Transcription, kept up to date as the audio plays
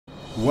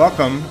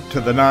Welcome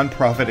to the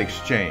Nonprofit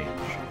Exchange.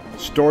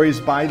 Stories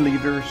by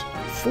leaders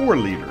for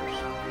leaders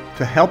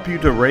to help you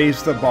to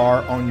raise the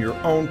bar on your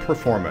own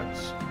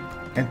performance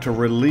and to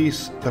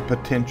release the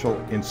potential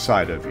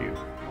inside of you.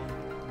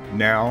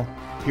 Now,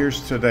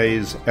 here's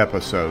today's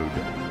episode.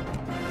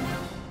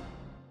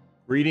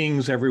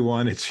 Greetings,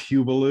 everyone. It's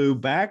Hugh Ballou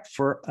back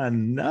for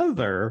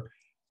another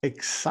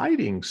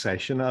exciting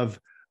session of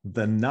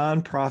the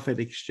Nonprofit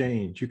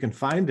Exchange. You can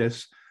find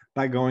us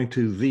by going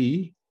to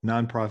the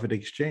Nonprofit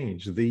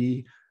Exchange,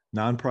 the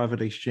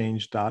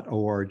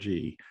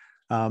nonprofitexchange.org.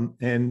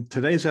 And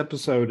today's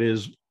episode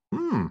is,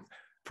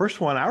 first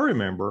one I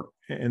remember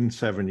in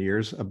 7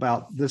 years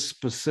about this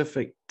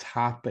specific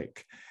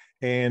topic.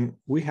 And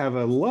we have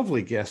a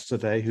lovely guest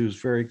today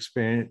who's very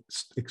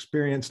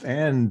experienced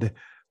and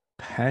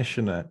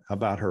passionate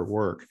about her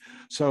work.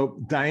 So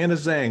Diana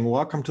Zhang,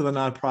 welcome to the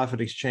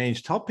Nonprofit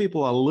Exchange. Tell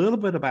people a little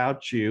bit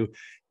about you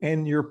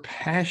and your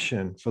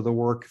passion for the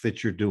work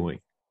that you're doing.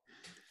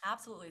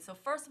 Absolutely. So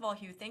first of all,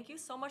 Hugh, thank you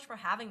so much for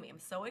having me.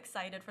 I'm so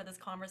excited for this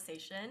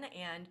conversation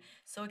and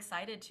so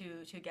excited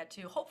to get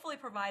to hopefully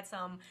provide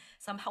some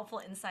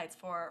helpful insights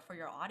for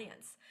your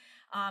audience.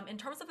 In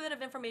terms of a bit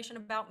of information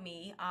about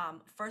me,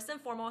 first and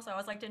foremost, I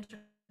always like to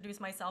introduce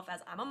myself as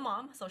I'm a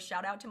mom. So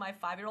shout out to my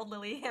 5-year-old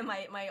Lily and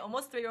my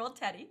almost 3-year-old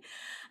Teddy.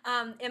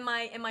 In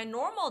my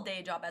normal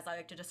day job, as I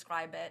like to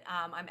describe it,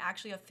 I'm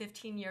actually a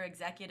 15-year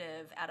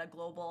executive at a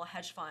global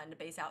hedge fund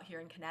based out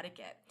here in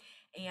Connecticut.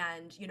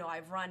 And,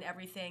 I've run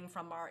everything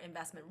from our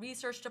investment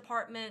research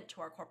department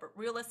to our corporate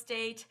real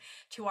estate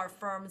to our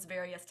firm's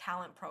various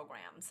talent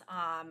programs.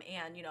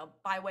 And,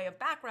 by way of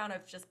background,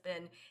 I've just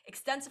been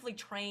extensively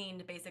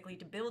trained basically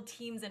to build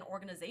teams and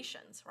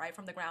organizations, right,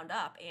 from the ground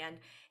up and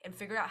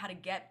figure out how to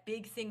get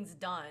big things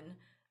done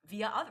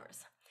via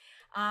others.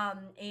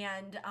 And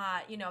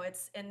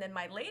then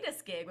my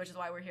latest gig, which is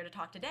why we're here to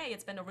talk today,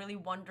 it's been a really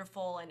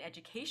wonderful and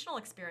educational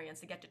experience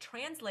to get to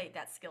translate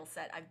that skill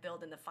set I've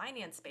built in the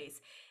finance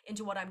space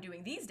into what I'm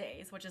doing these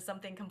days, which is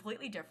something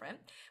completely different,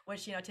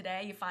 which,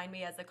 today you find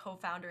me as the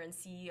co-founder and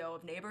CEO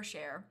of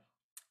NeighborShare,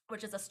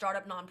 which is a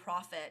startup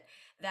nonprofit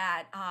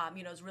that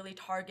is really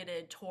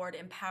targeted toward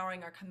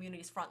empowering our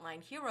community's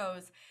frontline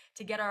heroes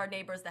to get our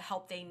neighbors the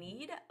help they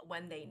need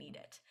when they need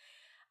it.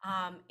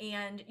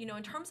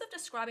 In terms of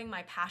describing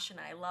my passion,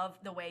 I love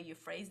the way you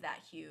phrase that,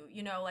 Hugh.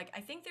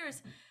 I think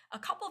there's a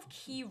couple of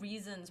key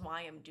reasons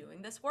why I'm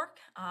doing this work.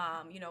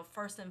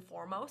 First and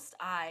foremost,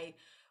 I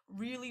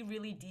really,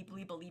 really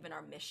deeply believe in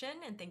our mission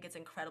and think it's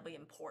incredibly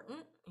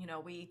important.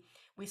 We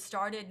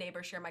started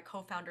NeighborShare, my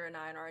co-founder and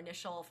I, and our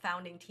initial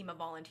founding team of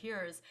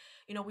volunteers.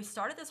 We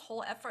started this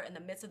whole effort in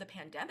the midst of the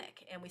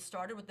pandemic, and we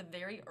started with the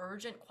very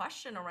urgent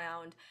question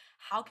around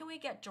how can we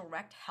get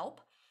direct help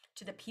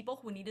to the people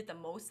who need it the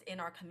most in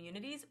our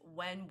communities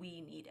when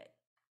we need it.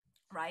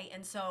 Right.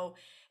 And so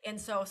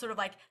sort of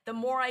like the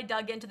more I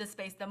dug into the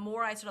space, the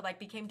more I sort of like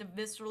became to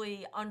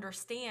viscerally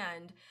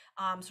understand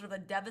sort of the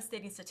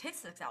devastating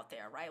statistics out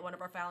there. Right. One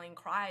of our rallying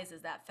cries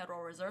is that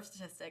Federal Reserve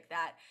statistic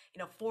that,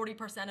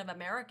 40% of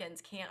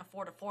Americans can't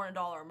afford a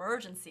 $400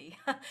 emergency.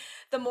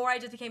 The more I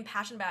just became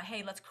passionate about,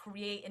 hey, let's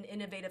create an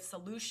innovative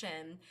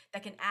solution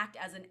that can act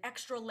as an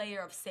extra layer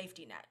of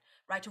safety net,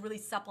 right, to really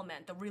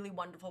supplement the really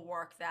wonderful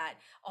work that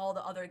all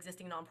the other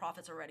existing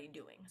nonprofits are already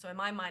doing. So in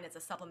my mind, it's a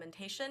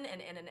supplementation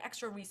and an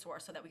extra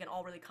resource so that we can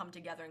all really come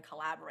together and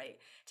collaborate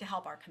to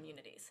help our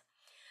communities.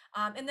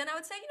 And then I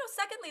would say,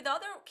 secondly, the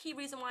other key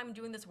reason why I'm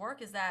doing this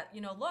work is that,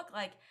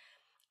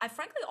 I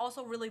frankly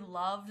also really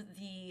love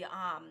the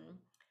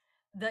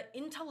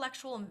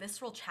intellectual and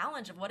visceral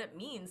challenge of what it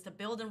means to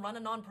build and run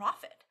a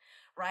nonprofit.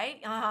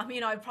 Right.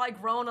 I've probably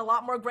grown a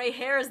lot more gray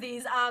hairs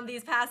this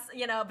past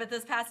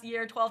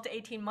year, 12 to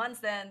 18 months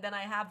than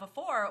I have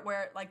before,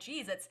 where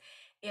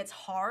it's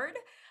hard.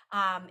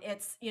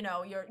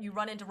 You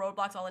run into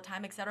roadblocks all the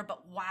time, et cetera,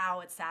 but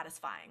wow, it's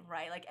satisfying,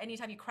 right? Like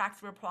anytime you crack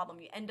through a problem,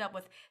 you end up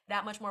with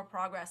that much more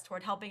progress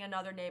toward helping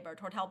another neighbor,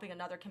 toward helping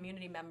another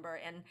community member.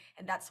 And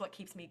that's what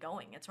keeps me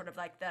going. It's sort of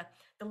like the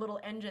little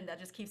engine that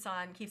just keeps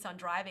on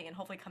driving and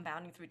hopefully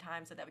compounding through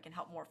time so that we can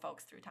help more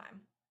folks through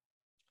time.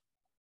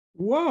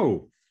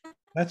 Whoa,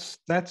 that's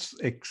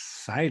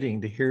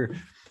exciting to hear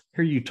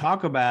you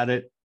talk about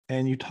it,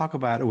 and you talk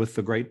about it with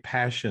the great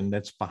passion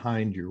that's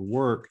behind your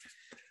work.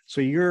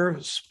 So your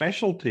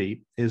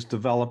specialty is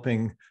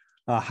developing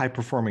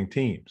high-performing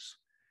teams,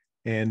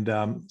 and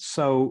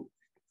so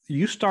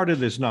you started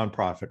this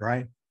nonprofit,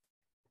 right?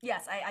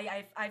 Yes,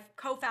 I've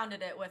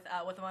co-founded it with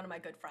one of my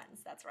good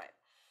friends. That's right.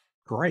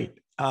 Great.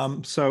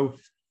 So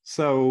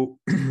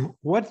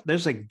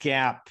there's a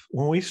gap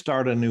when we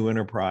start a new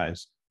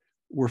enterprise.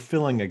 We're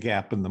filling a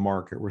gap in the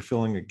market. We're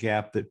filling a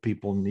gap that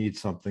people need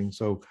something.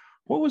 So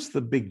what was the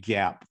big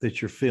gap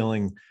that you're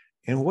filling,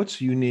 and what's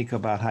unique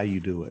about how you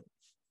do it?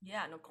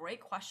 Yeah, no,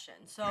 great question.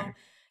 So,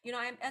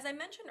 as I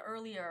mentioned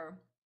earlier,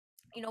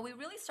 we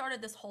really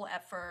started this whole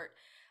effort,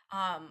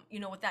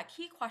 with that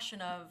key question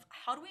of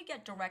how do we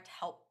get direct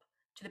help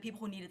to the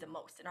people who need it the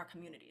most in our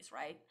communities,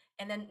 right?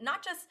 And then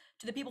not just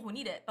to the people who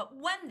need it, but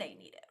when they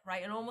need it,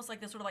 right? And almost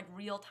like this sort of like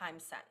real-time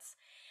sense.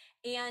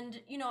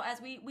 And,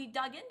 as we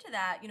dug into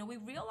that, we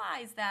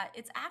realized that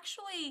it's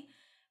actually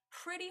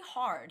pretty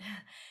hard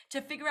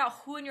to figure out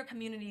who in your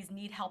communities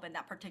need help in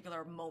that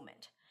particular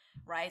moment,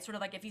 right? Sort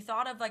of like if you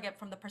thought of like it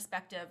from the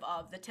perspective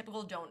of the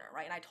typical donor,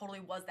 right? And I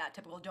totally was that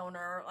typical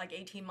donor like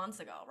 18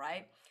 months ago,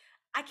 right?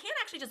 I can't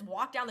actually just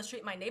walk down the street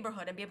in my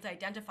neighborhood and be able to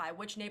identify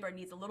which neighbor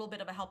needs a little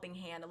bit of a helping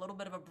hand, a little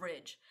bit of a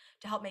bridge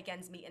to help make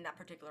ends meet in that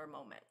particular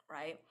moment,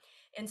 right?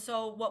 And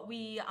so what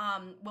we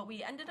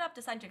ended up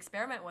deciding to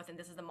experiment with, and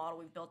this is the model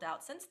we've built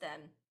out since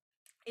then,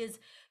 is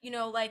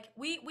like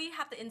we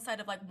have the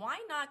insight of like, why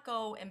not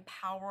go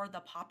empower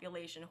the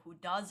population who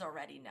does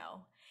already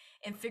know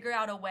and figure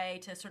out a way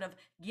to sort of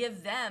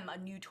give them a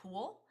new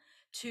tool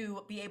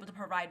to be able to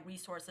provide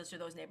resources to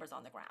those neighbors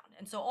on the ground.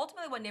 And so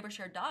ultimately what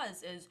NeighborShare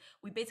does is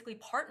we basically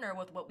partner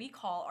with what we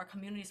call our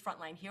community's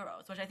frontline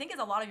heroes, which I think is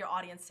a lot of your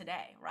audience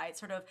today, right?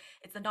 Sort of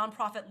it's the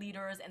nonprofit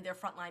leaders and their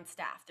frontline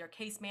staff, their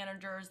case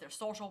managers, their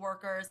social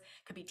workers,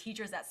 could be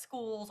teachers at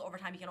schools. Over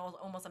time, you can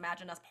almost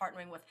imagine us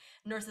partnering with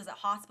nurses at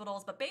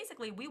hospitals. But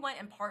basically we went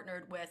and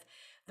partnered with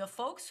the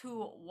folks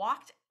who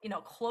walked,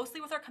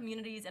 closely with our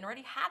communities and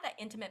already had that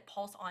intimate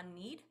pulse on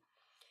need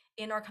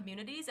in our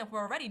communities, and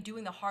we're already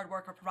doing the hard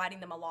work of providing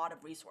them a lot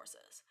of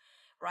resources,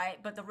 right?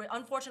 But the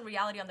unfortunate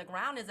reality on the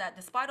ground is that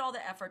despite all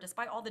the effort,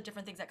 despite all the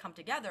different things that come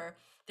together,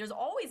 there's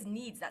always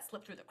needs that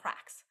slip through the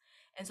cracks.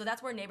 And so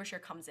that's where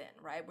NeighborShare comes in,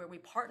 right? Where we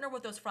partner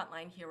with those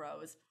frontline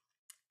heroes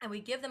and we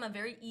give them a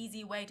very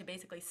easy way to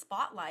basically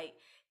spotlight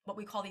what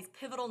we call these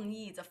pivotal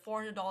needs of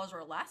 $400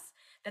 or less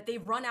that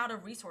they've run out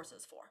of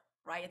resources for,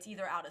 right? It's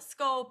either out of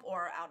scope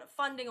or out of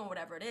funding or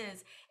whatever it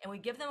is. And we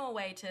give them a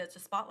way to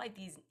spotlight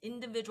these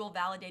individual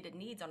validated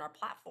needs on our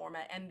platform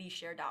at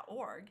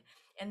nbshare.org.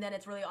 And then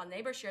it's really on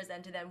NeighborShare's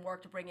end to then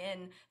work to bring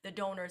in the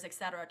donors, et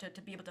cetera,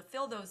 to be able to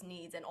fill those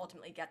needs and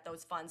ultimately get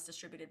those funds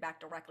distributed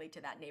back directly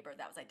to that neighbor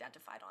that was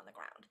identified on the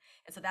ground.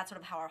 And so that's sort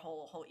of how our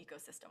whole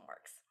ecosystem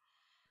works.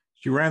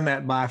 You ran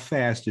that by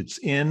fast. It's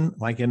in,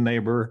 like in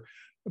neighbor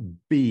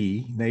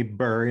B,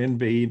 neighbor,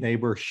 NB,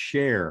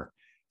 NeighborShare,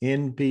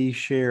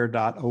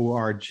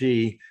 nbshare.org.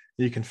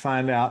 You can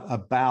find out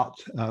about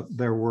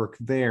their work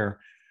there.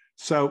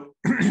 So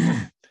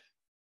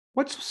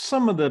what's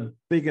some of the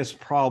biggest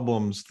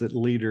problems that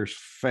leaders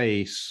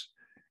face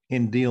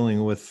in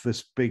dealing with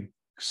this big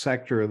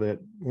sector that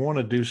want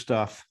to do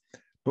stuff,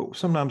 but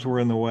sometimes we're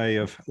in the way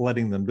of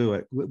letting them do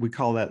it? We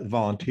call that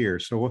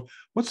volunteers. So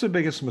what's the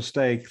biggest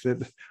mistake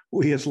that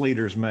we as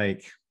leaders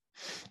make?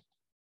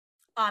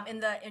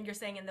 And you're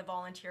saying in the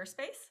volunteer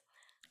space?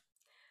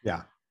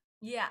 Yeah.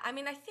 Yeah, I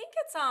mean, I think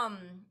it's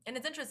and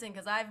it's interesting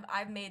because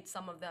I've made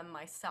some of them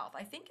myself.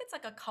 I think it's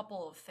like a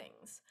couple of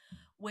things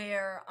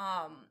where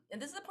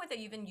and this is the point that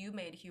even you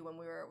made, Hugh, when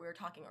we were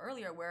talking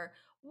earlier, where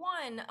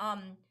one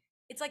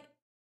it's like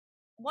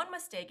one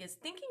mistake is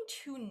thinking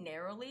too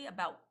narrowly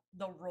about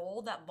the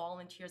role that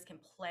volunteers can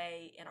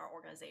play in our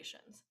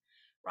organizations,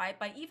 right?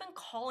 By even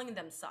calling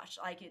them such,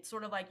 like it's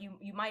sort of like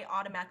you might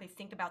automatically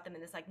think about them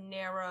in this like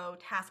narrow,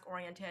 task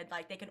oriented,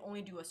 like they can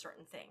only do a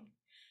certain thing,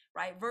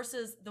 right?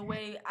 Versus the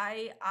way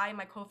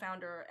my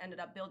co-founder ended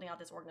up building out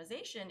this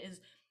organization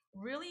is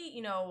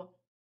really,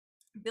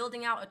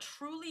 building out a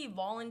truly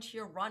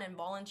volunteer run and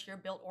volunteer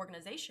built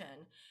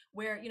organization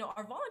where,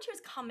 our volunteers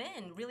come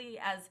in really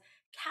as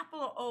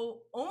capital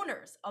O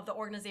owners of the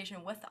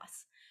organization with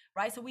us,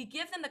 right? So we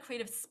give them the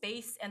creative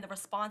space and the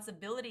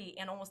responsibility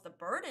and almost the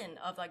burden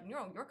of like,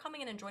 you're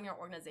coming in and joining our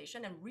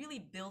organization and really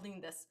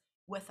building this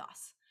with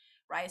us,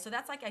 right? So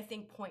that's like, I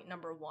think point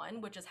number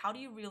one, which is how do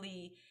you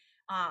really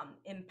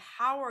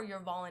empower your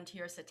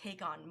volunteers to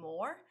take on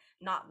more,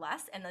 not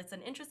less. And it's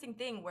an interesting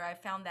thing where I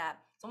found that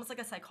it's almost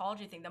like a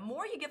psychology thing. The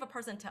more you give a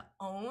person to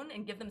own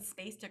and give them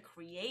space to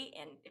create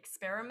and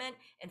experiment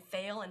and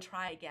fail and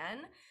try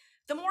again,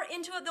 the more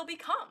into it they'll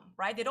become,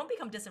 right? They don't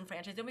become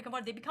disenfranchised,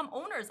 they become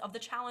owners of the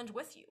challenge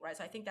with you, right?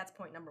 So I think that's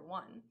point number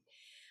one.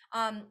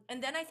 And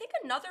then I think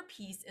another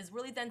piece is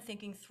really then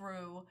thinking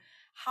through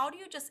how do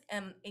you just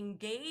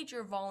engage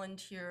your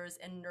volunteers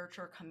and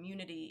nurture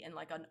community in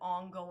like an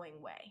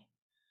ongoing way,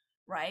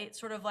 right?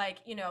 Sort of like,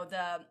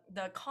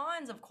 the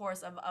cons, of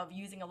course, of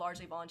using a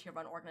largely volunteer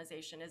run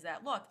organization is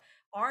that, look,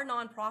 our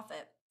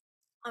nonprofit,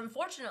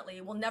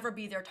 unfortunately, will never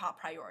be their top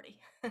priority,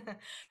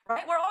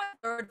 right? We're always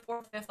third,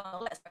 fourth, fifth on the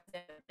list, right? They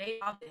have a day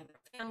job, they have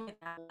their family,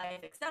 they have life,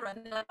 etc.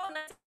 And they're like, oh,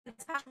 nice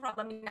passion project,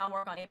 let me now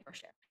work on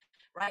NeighborShare.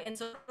 Right. And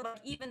so like,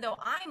 even though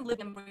I'm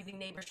living and breathing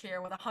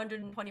NeighborShare with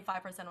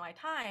 125% of my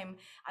time,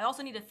 I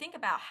also need to think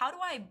about how do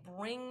I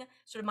bring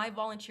sort of my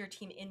volunteer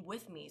team in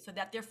with me so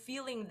that they're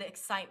feeling the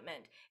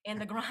excitement and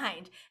the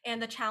grind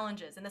and the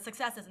challenges and the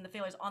successes and the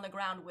failures on the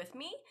ground with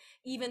me,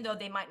 even though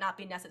they might not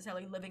be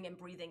necessarily living and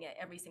breathing it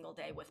every single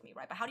day with me,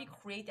 right? But how do you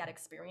create that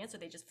experience so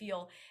they just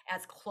feel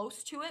as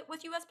close to it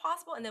with you as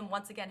possible? And then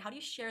once again, how do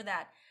you share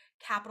that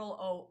capital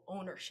O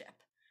ownership,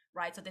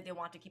 right? So that they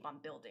want to keep on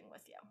building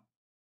with you.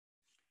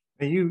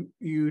 And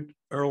you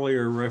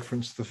earlier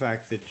referenced the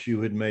fact that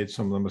you had made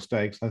some of the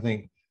mistakes. I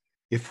think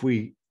if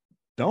we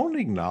don't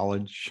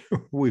acknowledge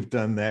we've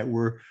done that,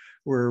 we're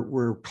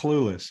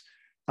clueless.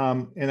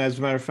 And as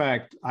a matter of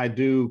fact, I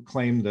do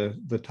claim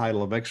the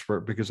title of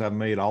expert because I've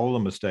made all the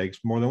mistakes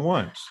more than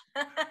once.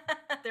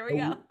 There we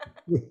go.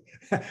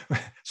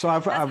 So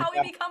That's I've how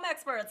we become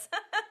experts.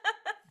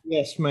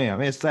 yes, ma'am.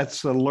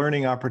 That's a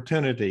learning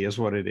opportunity, is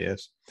what it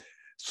is.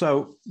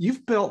 So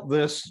you've built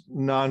this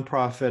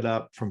nonprofit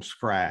up from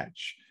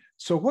scratch.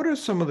 So what are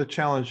some of the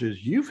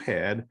challenges you've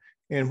had,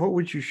 and what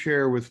would you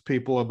share with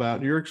people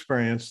about your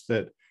experience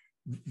that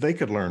they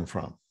could learn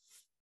from?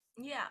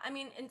 Yeah, I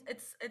mean, and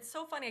it's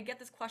so funny. I get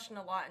this question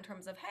a lot in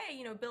terms of,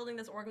 hey, building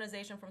this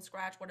organization from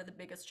scratch, what are the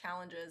biggest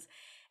challenges?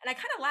 And I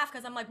kind of laugh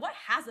because I'm like, what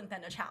hasn't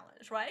been a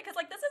challenge, right? Because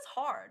like this is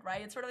hard,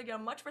 right? It's sort of like,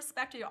 much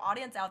respect to your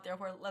audience out there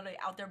who are literally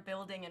out there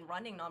building and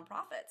running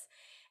nonprofits.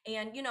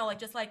 And like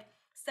just like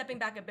stepping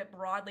back a bit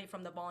broadly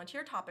from the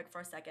volunteer topic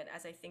for a second,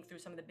 as I think through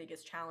some of the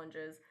biggest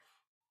challenges,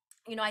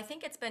 I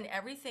think it's been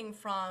everything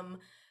from,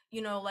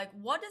 like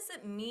what does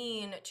it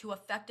mean to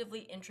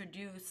effectively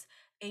introduce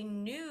a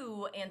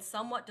new and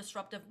somewhat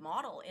disruptive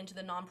model into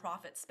the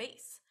nonprofit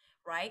space?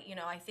 Right.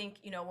 I think,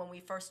 when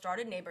we first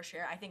started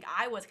NeighborShare, I think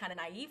I was kind of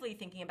naively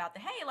thinking about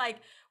hey, like,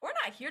 we're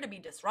not here to be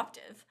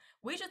disruptive.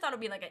 We just thought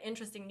it'd be like an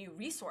interesting new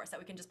resource that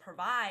we can just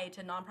provide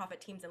to nonprofit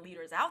teams and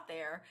leaders out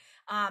there,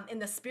 in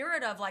the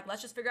spirit of like,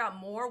 let's just figure out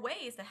more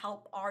ways to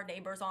help our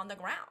neighbors on the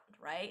ground.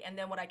 Right. And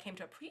then what I came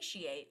to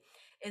appreciate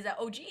is that,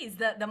 oh geez,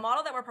 the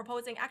model that we're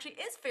proposing actually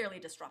is fairly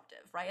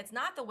disruptive, right? It's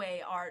not the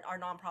way our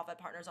nonprofit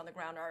partners on the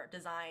ground are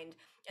designed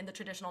and the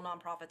traditional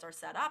nonprofits are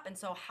set up. And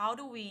so how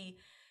do we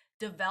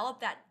develop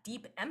that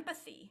deep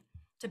empathy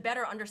to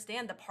better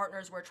understand the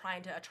partners we're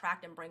trying to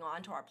attract and bring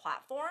onto our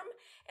platform?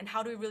 And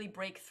how do we really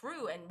break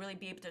through and really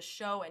be able to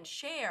show and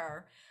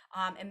share,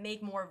 and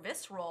make more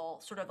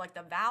visceral sort of like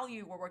the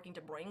value we're working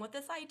to bring with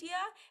this idea?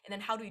 And then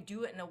how do we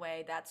do it in a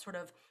way that's sort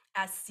of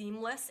as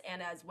seamless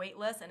and as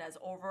weightless and as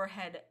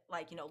overhead,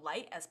 like,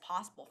 light as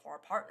possible for our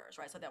partners,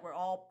 right? So that we're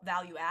all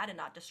value add and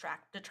not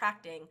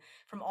detracting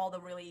from all the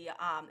really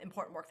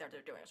important work that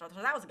they're doing. So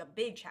that was like a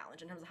big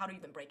challenge in terms of how to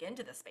even break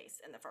into this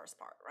space in the first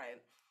part,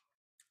 right?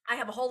 I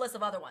have a whole list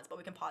of other ones, but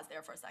we can pause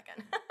there for a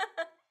second.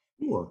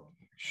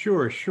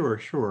 Sure,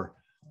 sure.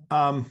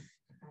 Um,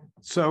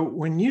 so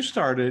when you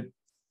started,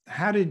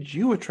 how did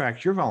you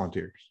attract your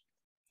volunteers?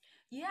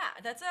 Yeah,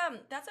 that's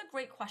a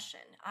great question.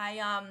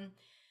 And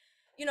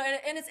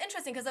it's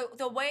interesting because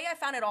the way I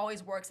found it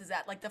always works is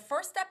that like the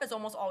first step is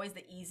almost always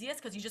the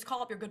easiest because you just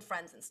call up your good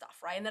friends and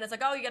stuff, right? And then it's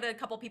like, oh, you get a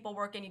couple people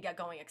working, you get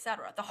going,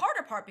 etc. The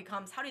harder part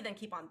becomes how do you then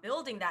keep on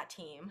building that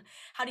team?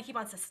 How do you keep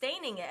on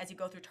sustaining it as you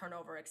go through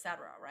turnover,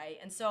 etc. Right?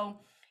 And so,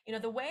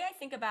 the way I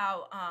think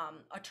about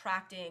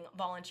attracting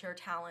volunteer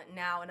talent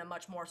now in a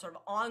much more sort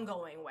of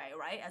ongoing way,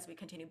 right, as we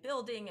continue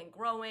building and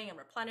growing and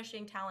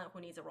replenishing talent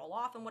who needs to roll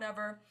off and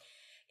whatever,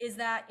 is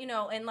that,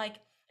 and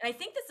I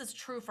think this is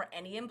true for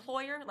any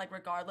employer, like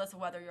regardless of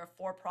whether you're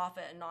for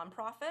profit and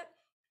nonprofit,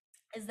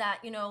 is that,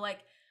 like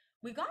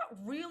we got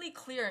really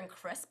clear and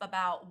crisp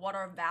about what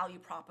our value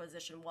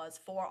proposition was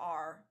for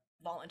our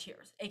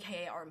volunteers,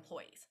 AKA our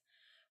employees.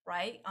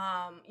 Right.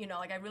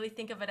 Like I really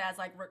think of it as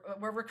like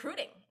we're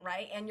recruiting,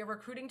 right? And you're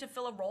recruiting to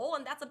fill a role,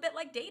 and that's a bit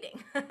like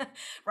dating,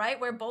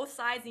 right? Where both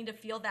sides need to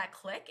feel that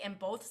click and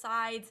both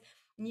sides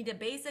need to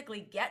basically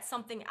get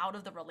something out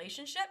of the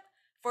relationship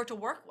for it to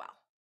work well,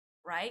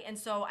 right? And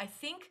so I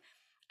think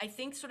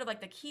sort of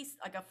like the key,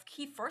 like a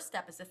key first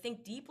step is to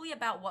think deeply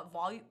about what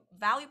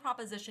value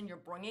proposition you're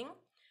bringing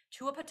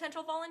to a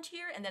potential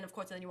volunteer, and then of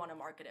course then you want to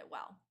market it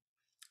well.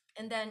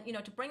 And then,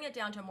 to bring it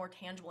down to a more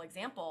tangible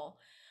example,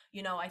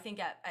 I think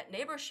at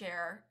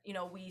NeighborShare,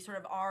 we sort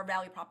of, our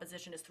value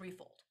proposition is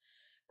threefold,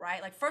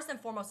 right? Like first and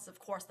foremost is of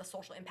course the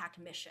social impact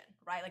mission,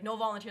 right? Like no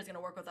volunteer is going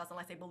to work with us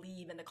unless they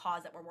believe in the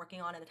cause that we're working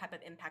on and the type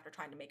of impact we're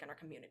trying to make in our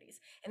communities.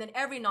 And then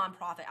every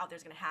nonprofit out there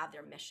is going to have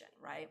their mission,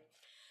 right?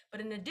 But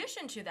in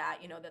addition to that,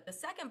 that the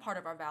second part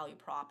of our value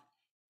prop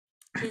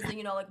is that,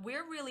 like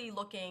we're really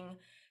looking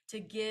to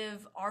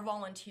give our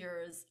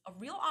volunteers a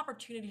real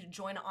opportunity to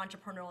join an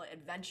entrepreneurial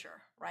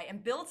adventure, right?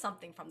 And build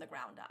something from the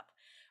ground up,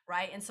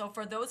 right? And so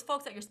for those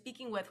folks that you're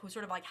speaking with who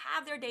sort of like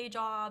have their day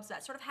jobs,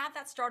 that sort of have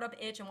that startup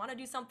itch and want to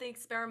do something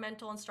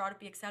experimental and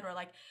startup-y, et cetera,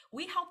 like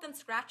we help them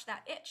scratch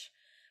that itch,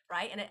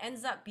 right? And it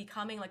ends up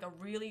becoming like a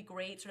really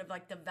great sort of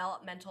like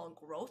developmental and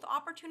growth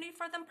opportunity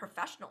for them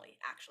professionally,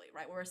 actually,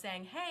 right? Where we're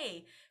saying,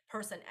 hey,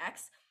 person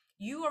X,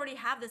 you already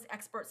have this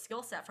expert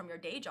skill set from your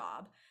day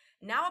job.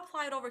 Now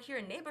apply it over here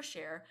in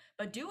NeighborShare,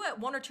 but do it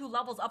one or two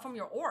levels up from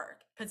your org.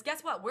 Because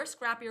guess what? We're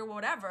scrappy or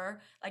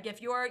whatever. Like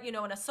if you're,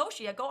 an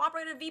associate, go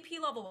operate at a VP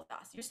level with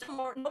us. You're still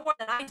no more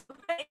than I do.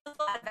 Right? It's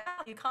still add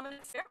value. Come and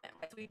experiment.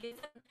 Right? So we give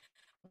them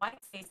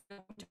white space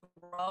to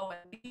grow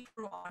and be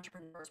true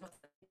entrepreneurs.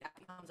 That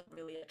becomes a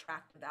really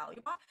attractive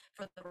value prop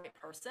for the right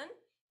person.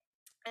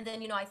 And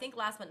then, I think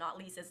last but not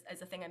least is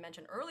the thing I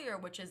mentioned earlier,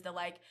 which is the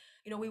like,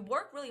 we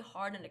work really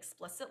hard and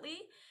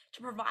explicitly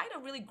to provide a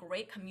really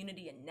great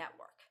community and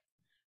network,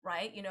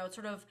 right?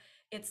 Sort of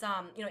it's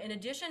in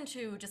addition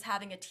to just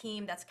having a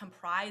team that's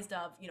comprised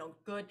of,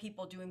 good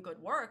people doing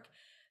good work,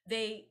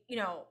 they,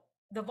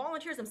 the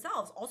volunteers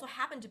themselves also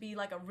happen to be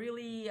like a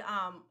really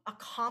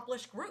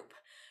accomplished group,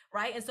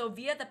 right? And so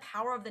via the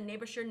power of the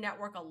NeighborShare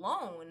network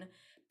alone,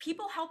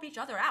 people help each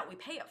other out. We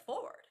pay it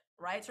forward,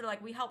 right? Sort of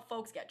like we help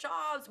folks get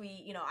jobs.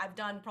 I've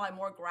done probably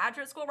more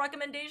graduate school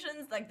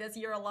recommendations like this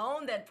year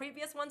alone than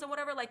previous ones or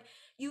whatever. Like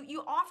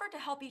you offer to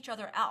help each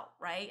other out,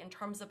 right? In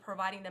terms of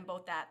providing them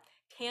both that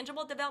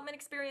tangible development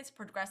experience,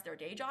 progress their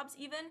day jobs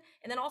even,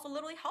 and then also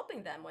literally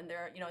helping them when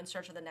they're, in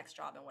search of the next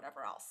job and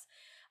whatever else.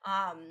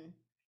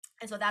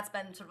 And so that's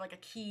been sort of like a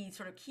key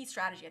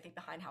strategy, I think,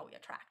 behind how we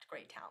attract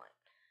great talent.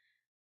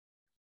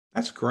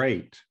 That's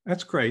great.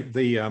 That's great.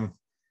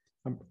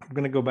 I'm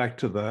going to go back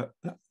to the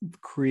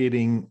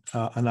creating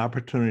an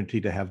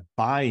opportunity to have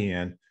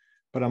buy-in,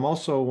 but I'm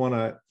also want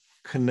to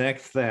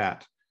connect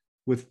that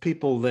with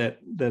people that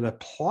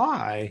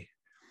apply.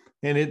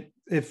 And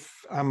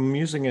if I'm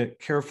using it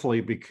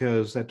carefully,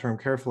 because that term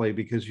carefully,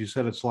 because you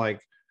said it's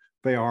like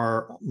they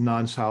are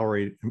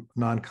non-salaried,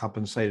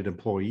 non-compensated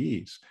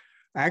employees.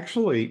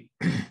 Actually,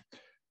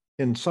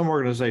 in some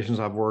organizations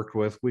I've worked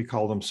with, we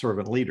call them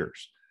servant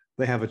leaders.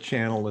 They have a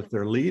channel that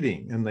they're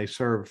leading and they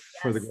serve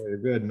for the greater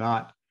good,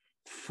 not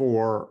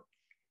for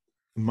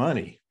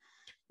money.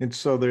 And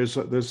so there's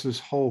this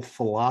whole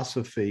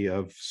philosophy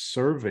of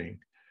serving.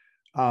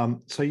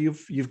 So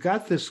you've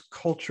got this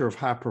culture of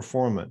high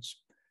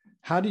performance.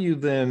 How do you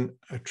then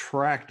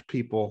attract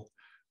people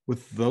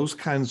with those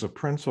kinds of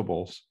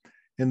principles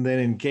and then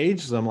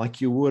engage them like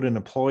you would an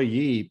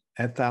employee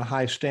at that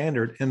high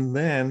standard, and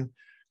then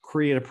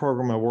create a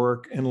program of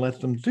work and let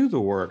them do the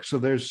work? So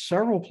there's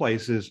several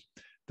places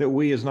that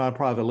we as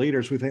nonprofit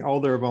leaders, we think, oh,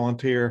 they're a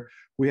volunteer.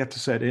 We have to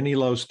set any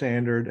low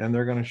standard and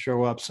they're going to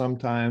show up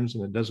sometimes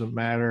and it doesn't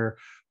matter.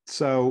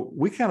 So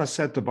we kind of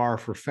set the bar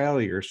for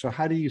failure. So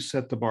how do you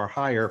set the bar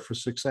higher for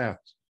success?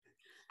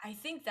 I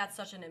think that's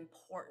such an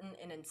important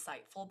and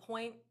insightful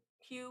point,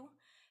 Hugh,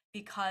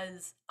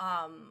 because,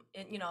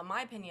 in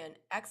my opinion,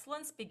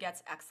 excellence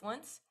begets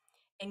excellence,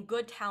 and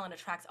good talent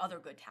attracts other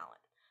good talent,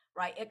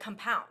 right? It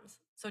compounds.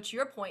 So to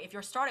your point, if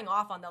you're starting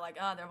off on the like,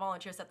 oh, they're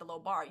volunteers at the low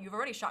bar, you've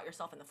already shot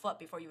yourself in the foot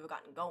before you've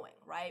gotten going,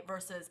 right?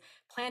 Versus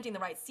planting the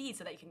right seed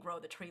so that you can grow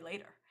the tree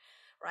later,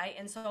 right?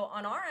 And so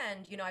on our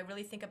end, I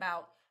really think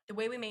about the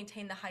way we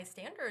maintain the high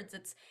standards.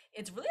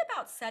 It's really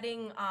about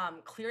setting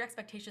clear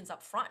expectations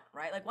up front,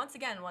 right? Like once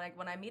again,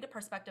 when I meet a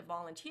prospective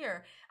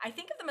volunteer, I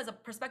think of them as a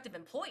prospective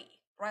employee,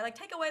 right? Like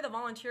take away the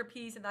volunteer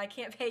piece and I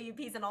can't pay you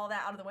piece and all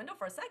that out of the window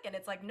for a second.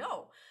 It's like,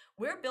 no,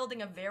 we're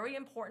building a very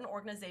important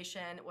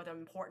organization with an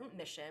important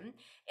mission,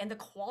 and the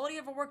quality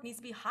of our work needs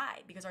to be high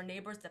because our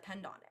neighbors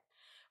depend on it.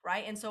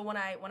 Right. And so when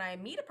I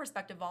meet a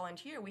prospective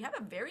volunteer, we have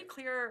a very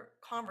clear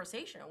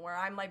conversation where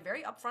I'm like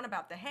very upfront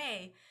about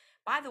hey,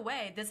 by the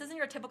way, this isn't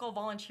your typical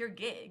volunteer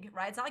gig,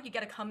 right? It's not like you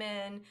get to come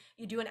in,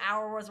 you do an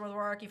hour worth of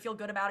work, you feel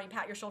good about it, you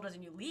pat your shoulders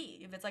and you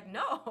leave. It's like,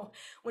 no,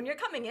 when you're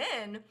coming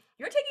in,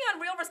 you're taking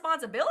on real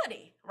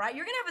responsibility, right?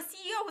 You're going to have a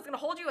CEO who's going to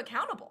hold you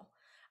accountable.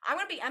 I'm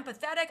going to be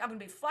empathetic. I'm going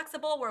to be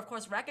flexible, where of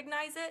course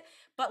recognize it,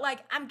 but like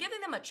I'm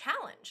giving them a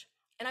challenge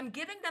and I'm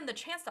giving them the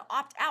chance to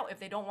opt out if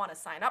they don't want to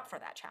sign up for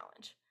that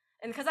challenge.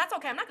 And because that's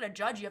okay, I'm not going to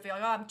judge you if you're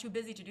like, oh, I'm too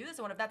busy to do this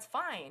or whatever. That's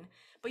fine.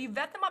 But you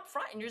vet them up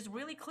front and you're just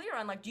really clear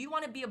on like, do you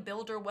want to be a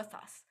builder with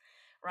us,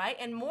 right?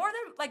 And more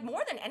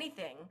than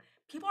anything,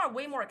 people are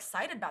way more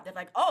excited about it.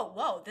 Like, oh,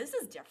 whoa, this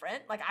is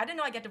different. Like, I didn't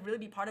know I get to really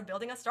be part of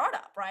building a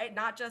startup, right?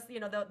 Not just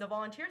the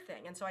volunteer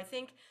thing. And so I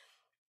think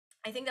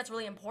that's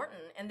really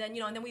important. And then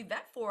and then we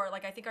vet for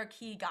like I think our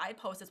key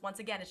guidepost is once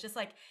again, it's just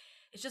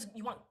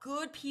you want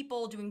good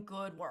people doing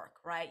good work,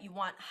 right? You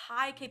want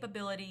high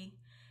capability.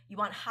 You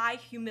want high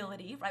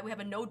humility, right? We have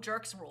a no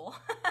jerks rule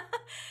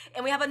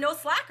and we have a no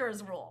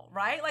slackers rule,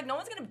 right? Like no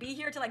one's going to be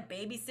here to like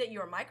babysit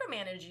you or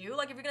micromanage you.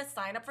 Like if you're going to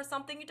sign up for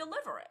something, you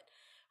deliver it.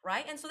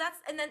 Right. And so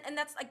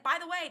that's like, by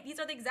the way, these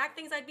are the exact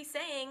things I'd be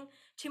saying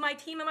to my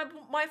team and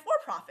my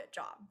for-profit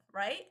job.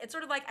 Right. It's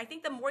sort of like, I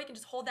think the more you can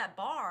just hold that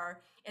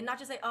bar and not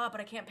just say, oh, but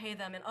I can't pay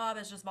them and oh,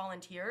 it's just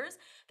volunteers.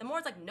 The more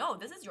it's like, no,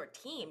 this is your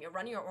team. You're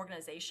running your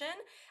organization.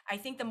 I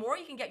think the more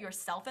you can get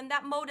yourself in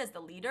that mode as the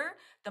leader,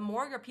 the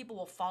more your people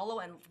will follow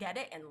and get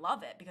it and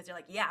love it because you're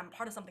like, yeah, I'm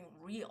part of something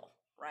real.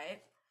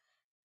 Right.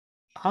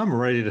 I'm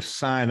ready to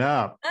sign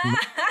up. Come and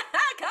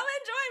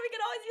join. We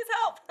can always use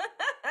help.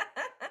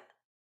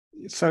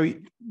 So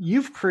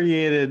you've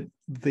created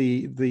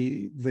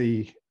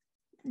the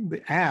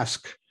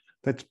ask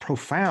that's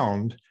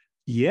profound.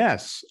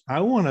 Yes, I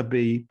want to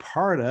be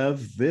part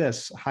of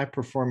this high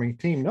performing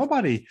team.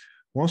 Nobody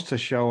wants to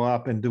show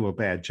up and do a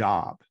bad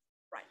job.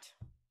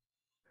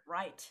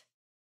 Right.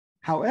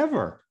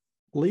 However,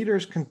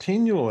 leaders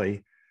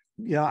continually,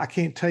 I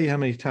can't tell you how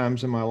many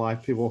times in my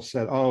life people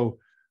said, oh,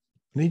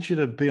 I need you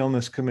to be on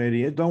this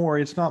committee. Don't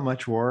worry, it's not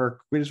much work.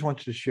 We just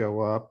want you to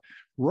show up.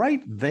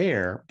 Right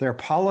there, they're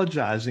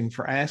apologizing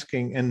for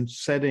asking and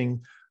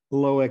setting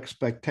low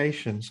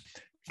expectations.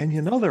 And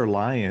they're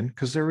lying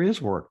because there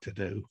is work to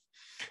do.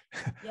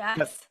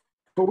 Yes.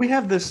 but we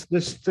have this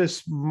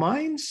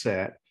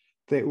mindset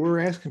that we're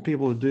asking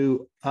people to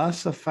do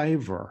us a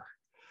favor.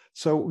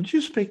 So would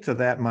you speak to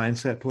that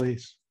mindset,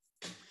 please?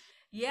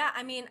 Yeah,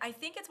 I mean, I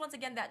think it's once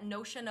again that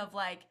notion of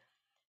like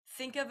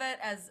think of it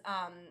as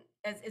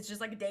it's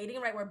just like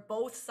dating, right? Where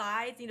both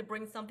sides need to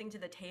bring something to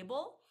the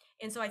table.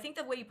 And so I think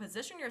the way you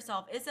position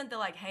yourself isn't the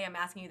like, hey, I'm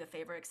asking you the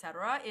favor,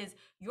 etc. Is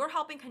you're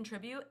helping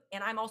contribute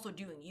and I'm also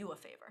doing you a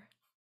favor,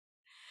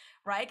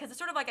 right? Because it's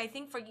sort of like I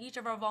think for each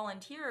of our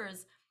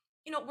volunteers,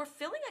 we're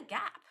filling a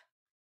gap,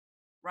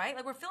 right?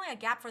 Like we're filling a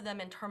gap for them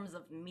in terms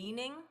of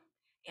meaning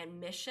and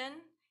mission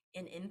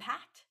and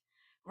impact,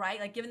 right?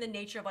 Like given the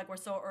nature of like we're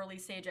so early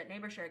stage at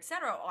NeighborShare, et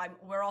cetera,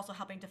 we're also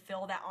helping to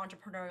fill that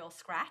entrepreneurial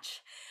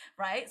scratch,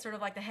 right? Sort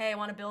of like the, hey, I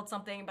want to build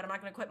something, but I'm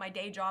not going to quit my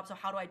day job. So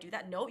how do I do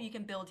that? No, you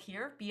can build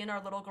here, be in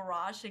our little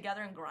garage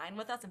together and grind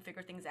with us and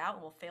figure things out,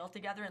 and we'll fail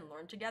together and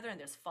learn together. And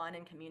there's fun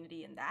and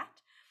community in that.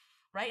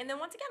 Right. And then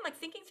once again, like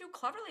thinking through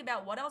cleverly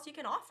about what else you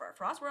can offer.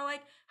 For us, we're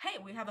like, hey,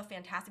 we have a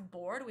fantastic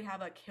board. We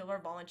have a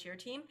killer volunteer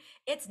team.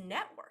 It's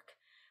network,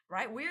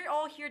 right? We're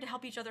all here to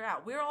help each other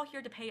out. We're all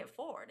here to pay it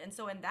forward. And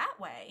so in that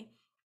way,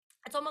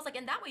 it's almost like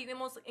in that way, you can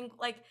almost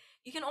like,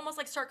 you can almost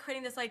like start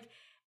creating this like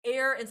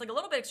air. It's like a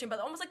little bit extreme,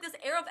 but almost like this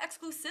air of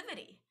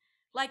exclusivity.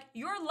 Like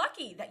you're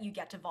lucky that you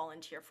get to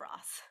volunteer for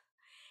us.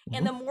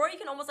 And the more you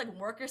can almost like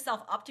work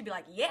yourself up to be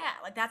like, yeah,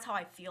 like that's how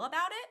I feel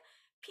about it.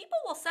 People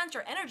will sense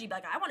your energy, be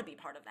like, I want to be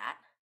part of that.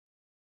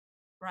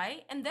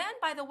 Right. And then,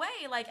 by the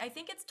way, like, I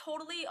think it's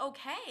totally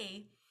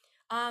okay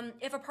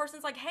if a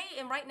person's like, hey,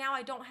 and right now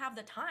I don't have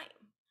the time.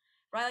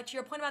 Right. Like, to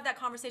your point about that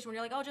conversation when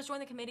you're like, oh, just join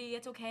the committee.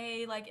 It's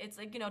okay. Like, it's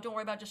like, don't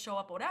worry about it, just show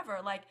up, whatever.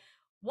 Like,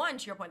 one,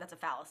 to your point, that's a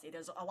fallacy.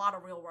 There's a lot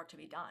of real work to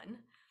be done.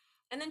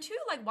 And then two,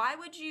 like, why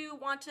would you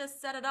want to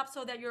set it up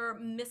so that you're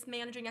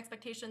mismanaging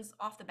expectations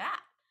off the bat?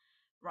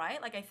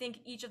 Right. Like, I think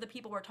each of the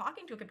people we're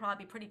talking to could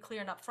probably be pretty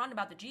clear and upfront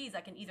about the G's.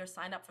 I can either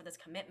sign up for this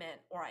commitment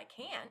or I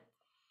can't.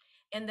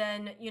 And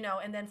then,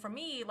 and then for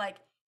me, like,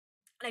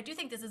 and I do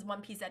think this is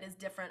one piece that is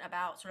different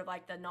about sort of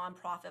like the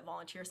nonprofit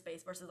volunteer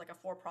space versus like a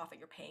for-profit,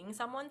 you're paying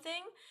someone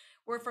thing.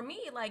 Where for me,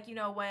 like,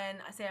 when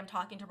I say I'm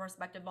talking to a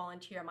prospective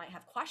volunteer, I might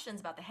have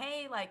questions about the,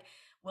 hey, like,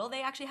 will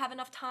they actually have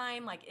enough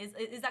time? Like,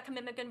 is that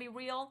commitment going to be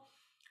real?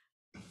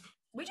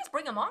 We just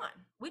bring them on.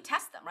 We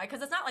test them, right?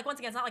 Because it's not like, once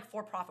again, it's not like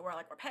for-profit where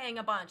like we're paying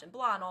a bunch and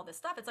blah and all this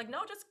stuff. It's like,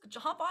 no, just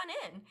hop on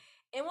in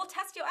and we'll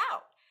test you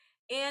out.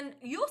 And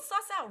you'll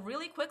suss out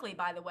really quickly,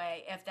 by the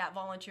way, if that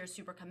volunteer is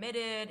super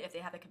committed, if they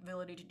have the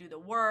ability to do the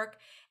work.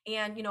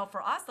 And,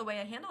 for us, the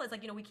way I handle it is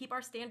like, we keep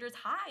our standards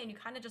high and you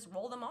kind of just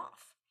roll them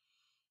off,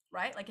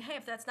 right? Like, hey,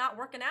 if that's not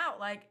working out,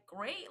 like,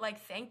 great,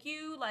 like, thank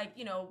you. Like,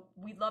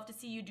 we'd love to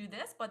see you do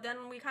this, but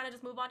then we kind of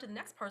just move on to the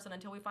next person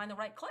until we find the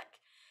right click.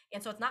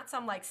 And so it's not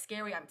some like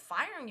scary, I'm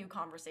firing you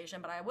conversation,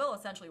 but I will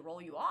essentially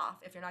roll you off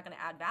if you're not going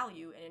to add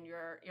value and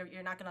you're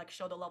not going to like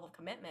show the level of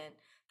commitment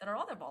that our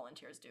other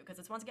volunteers do. Because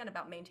it's once again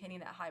about maintaining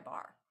that high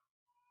bar.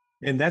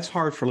 And that's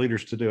hard for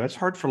leaders to do. That's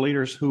hard for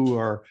leaders who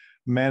are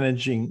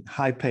managing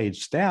high paid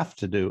staff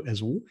to do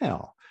as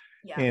well.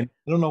 Yeah. And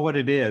I don't know what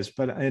it is,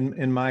 but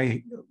in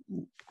my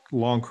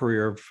long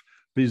career of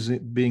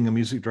being a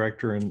music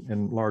director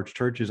in large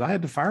churches, I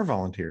had to fire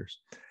volunteers.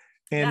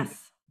 And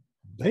yes.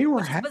 They were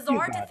Which is happy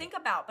bizarre to about think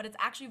about, but it's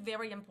actually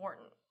very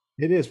important.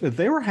 It is, but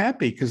they were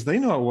happy because they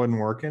knew it wasn't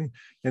working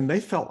and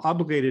they felt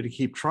obligated to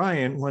keep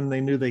trying when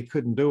they knew they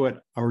couldn't do it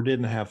or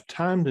didn't have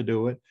time to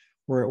do it,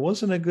 where it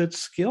wasn't a good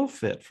skill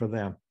fit for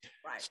them.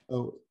 Right.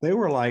 So they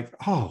were like,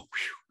 oh,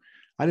 whew,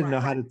 I didn't know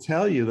how to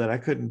tell you that I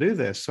couldn't do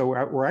this. So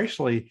we're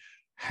actually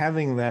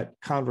having that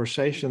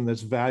conversation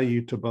that's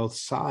value to both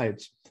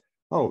sides.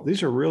 Oh,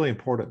 these are really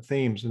important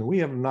themes. And we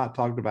have not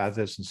talked about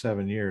this in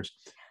 7 years.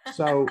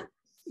 So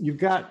you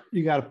got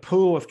a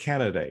pool of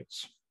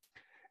candidates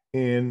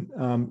and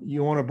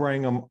you want to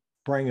bring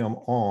them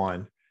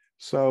on.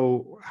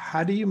 So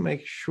how do you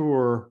make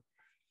sure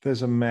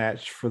there's a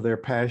match for their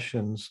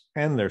passions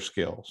and their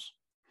skills?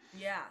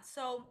 Yeah.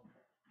 So,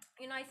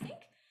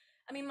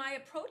 I mean, my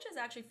approach is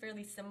actually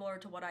fairly similar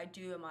to what I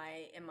do in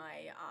my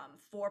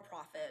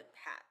for-profit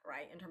hat,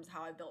 right? In terms of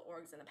how I built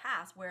orgs in the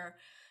past, where,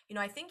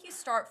 I think you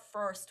start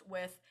first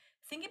with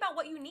thinking about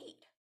what you need,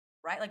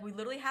 right? Like we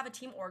literally have a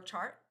team org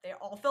chart. They're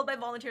all filled by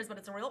volunteers, but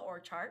it's a real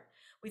org chart.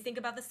 We think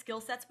about the skill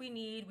sets we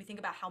need. We think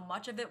about how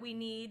much of it we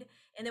need,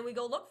 and then we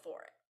go look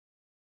for it,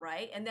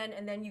 right? And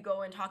then you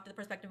go and talk to the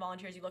prospective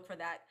volunteers. You look for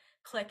that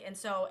click, and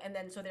so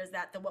there's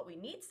the what we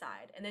need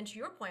side. And then to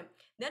your point,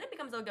 then it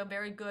becomes like a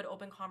very good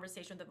open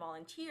conversation with the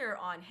volunteer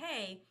on,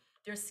 hey,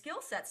 their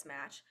skill sets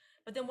match,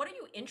 but then what are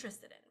you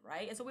interested in,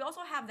 right? And so we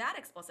also have that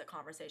explicit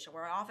conversation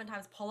where I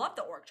oftentimes pull up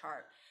the org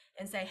chart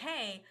and say,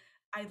 hey,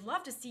 I'd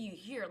love to see you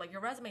here. Like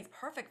your resume is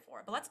perfect for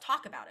it, but let's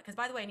talk about it. Because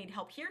by the way, I need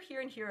help here,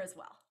 here, and here as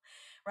well,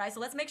 right? So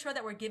let's make sure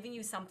that we're giving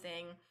you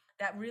something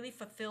that really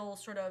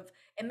fulfills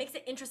it makes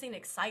it interesting and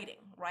exciting,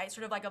 right?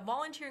 Sort of like a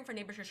volunteering for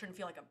NeighborShare shouldn't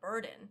feel like a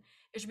burden.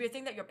 It should be a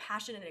thing that you're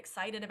passionate and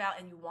excited about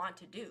and you want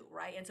to do,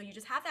 right? And so you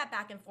just have that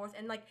back and forth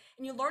and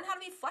you learn how to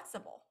be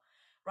flexible,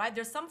 right?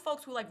 There's some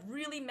folks who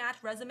really match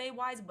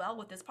resume-wise well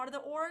with this part of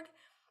the org,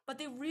 but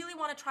they really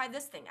want to try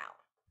this thing out,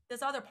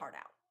 this other part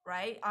out,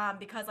 right?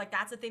 Because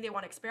that's the thing they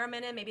want to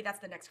experiment in. Maybe that's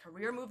the next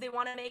career move they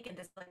want to make, and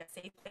this is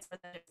a safe place for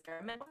them to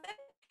experiment with it.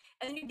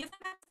 And then you give them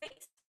that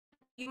space.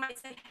 you might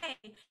say, hey,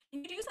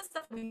 can you do some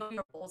stuff we know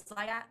you're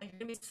bullseye at? Like, you're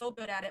gonna be so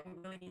good at it, we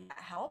really need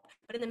that help.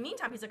 But in the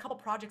meantime, here's a couple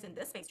projects in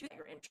this space too that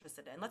you're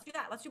interested in. Let's do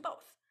that. Let's do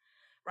both.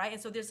 Right.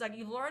 And so there's like,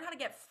 you learn how to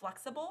get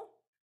flexible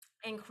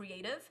and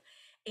creative.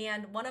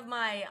 And one of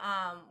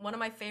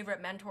my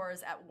favorite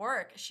mentors at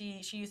work,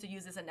 she used to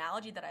use this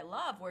analogy that I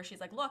love, where she's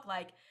like, look,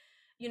 like,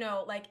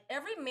 like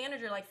every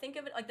manager, like think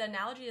of it, like the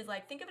analogy is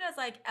like, think of it as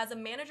like, as a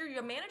manager,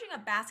 you're managing a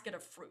basket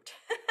of fruit,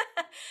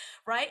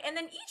 right? And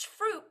then each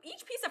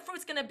piece of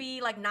fruit's gonna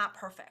be like not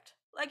perfect.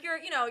 Like your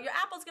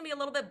apple's gonna be a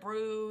little bit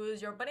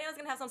bruised, your banana's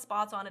gonna have some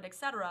spots on it,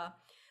 etc.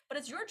 But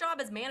it's your job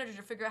as manager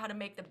to figure out how to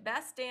make the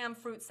best damn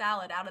fruit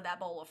salad out of that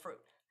bowl of fruit.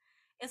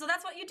 And so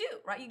that's what you do,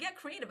 right? You get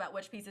creative about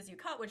which pieces you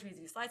cut, which pieces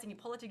you slice, and you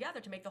pull it together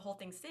to make the whole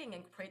thing sing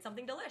and create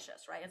something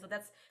delicious, right? And so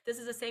this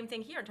is the same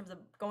thing here in terms of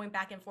going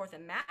back and forth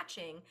and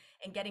matching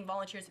and getting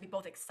volunteers to be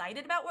both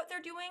excited about what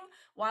they're doing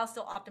while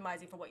still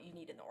optimizing for what you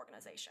need in the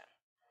organization.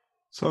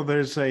 So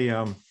there's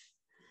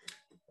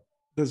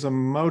a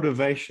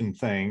motivation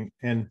thing,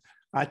 and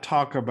I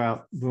talk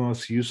about the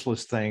most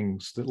useless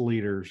things that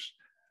leaders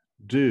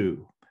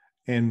do,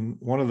 and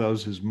one of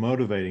those is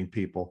motivating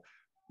people.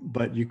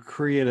 But you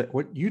create it,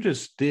 what you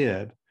just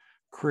did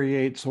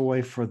creates a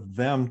way for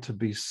them to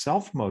be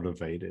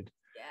self-motivated.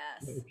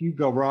 Yes. If you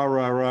go rah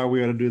rah rah, we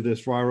got to do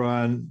this rah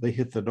rah, and they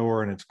hit the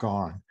door and it's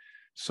gone.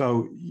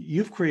 So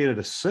you've created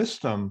a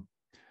system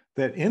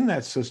that in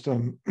that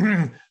system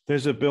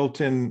there's a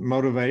built-in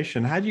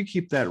motivation. How do you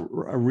keep that a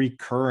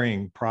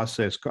recurring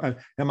process?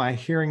 Am I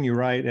hearing you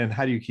right? And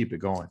how do you keep it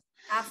going?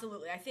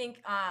 Absolutely. I think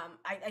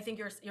I think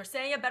you're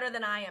saying it better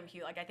than I am,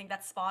 Hugh. Like I think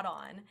that's spot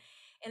on.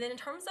 And then in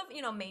terms of,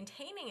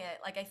 maintaining it,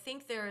 like I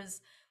think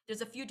there's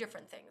a few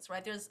different things,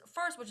 right? There's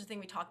first, which is the thing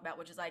we talked about,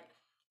 which is like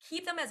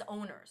keep them as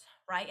owners,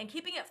 right? And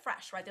keeping it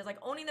fresh, right? There's like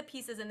owning the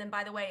pieces. And then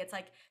by the way, it's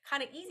like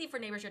kind of easy for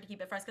NeighborShare to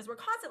keep it fresh because we're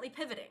constantly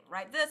pivoting,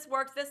 right? This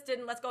worked, this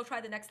didn't, let's go try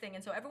the next thing.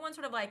 And so everyone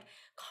sort of like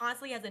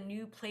constantly has a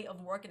new plate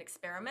of work and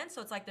experiment.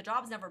 So it's like the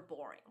job's never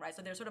boring, right?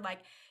 So they're sort of like,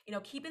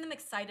 keeping them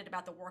excited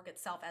about the work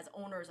itself as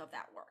owners of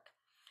that work.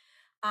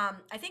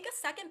 I think a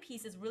second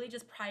piece is really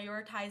just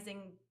prioritizing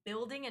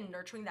building and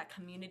nurturing that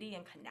community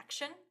and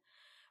connection,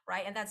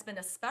 right? And that's been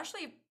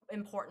especially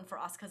important for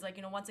us because, like,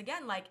 once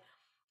again, like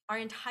our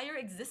entire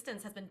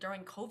existence has been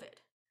during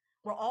COVID.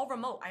 We're all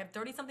remote. I have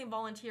 30 something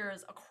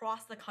volunteers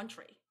across the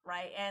country,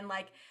 right? And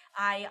like,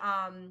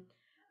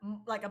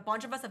 like a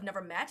bunch of us have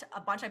never met.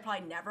 A bunch I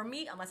probably never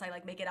meet unless I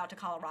like make it out to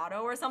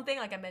Colorado or something.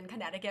 Like I'm in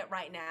Connecticut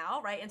right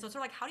now, right? And so it's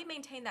sort of like, how do you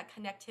maintain that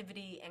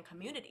connectivity and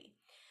community?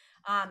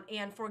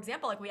 And for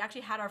example, like we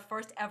actually had our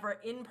first ever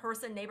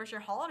in-person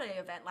NeighborShare holiday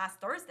event last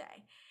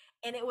Thursday,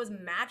 and it was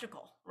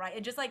magical, right?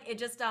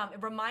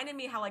 It reminded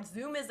me how like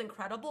Zoom is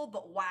incredible,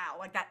 but wow,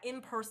 like that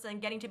in-person,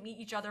 getting to meet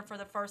each other for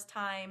the first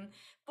time,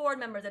 board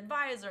members,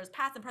 advisors,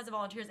 past and present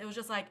volunteers, it was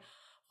just like,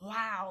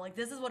 wow, like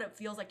this is what it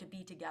feels like to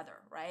be together,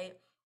 right?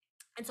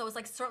 And so it's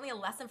like certainly a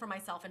lesson for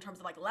myself in terms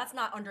of like, let's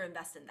not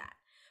underinvest in that.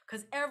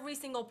 Because every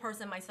single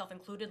person, myself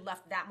included,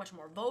 left that much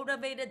more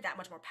motivated, that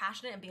much more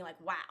passionate, and being like,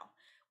 wow,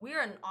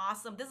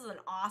 this is an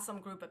awesome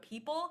group of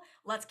people.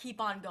 Let's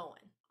keep on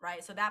going,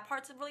 right? So that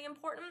part's really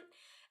important.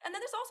 And then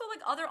there's also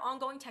like other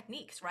ongoing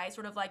techniques, right?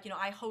 Sort of like,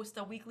 I host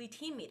a weekly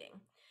team meeting.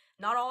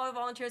 Not all our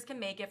volunteers can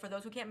make it. For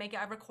those who can't make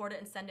it, I record it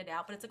and send it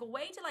out. But it's like a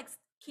way to like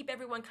keep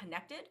everyone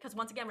connected. Because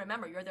once again,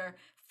 remember, you're their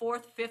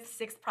fourth, fifth,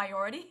 sixth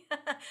priority.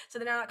 So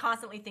they're not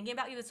constantly thinking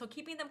about you. So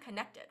keeping them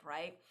connected,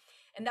 right?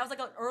 And that was like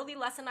an early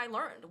lesson I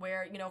learned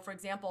where, for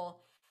example,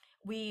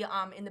 we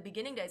in the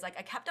beginning days, like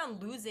I kept on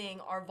losing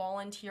our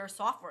volunteer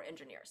software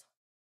engineers.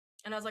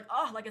 And I was like,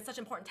 oh, like it's such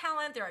important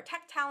talent. They're a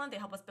tech talent. They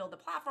help us build the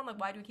platform. Like,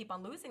 why do we keep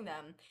on losing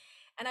them?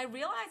 And I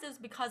realized it was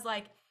because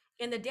like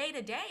in the day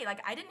to day, like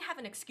I didn't have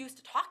an excuse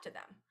to talk to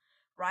them,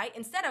 right?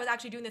 Instead, I was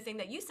actually doing the thing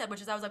that you said,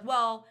 which is I was like,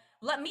 well,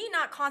 let me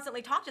not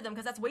constantly talk to them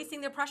because that's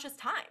wasting their precious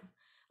time.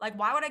 Like,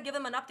 why would I give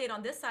them an update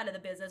on this side of the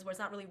business where it's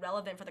not really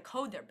relevant for the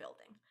code they're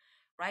building,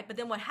 right? But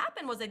then what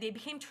happened was that they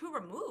became too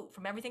removed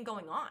from everything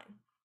going on,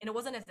 and it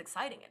wasn't as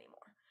exciting anymore,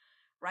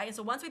 right? And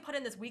so once we put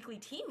in this weekly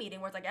team meeting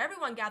where it's like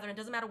everyone gathered, it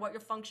doesn't matter what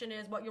your function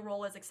is, what your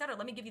role is, et cetera.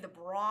 Let me give you the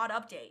broad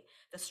update,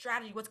 the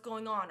strategy, what's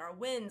going on, our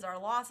wins, our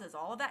losses,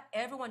 all of that.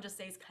 Everyone just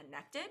stays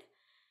connected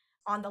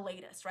on the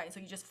latest, right? And so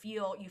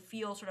you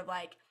feel sort of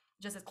like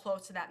just as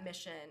close to that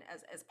mission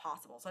as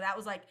possible. So that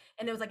was like,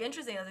 and it was like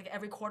interesting. It was like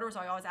every quarter, so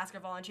I always ask our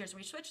volunteers, should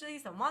we switch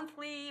these to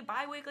monthly,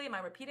 bi-weekly? Am I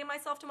repeating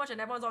myself too much? And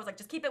everyone's always like,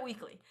 just keep it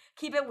weekly.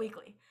 Keep it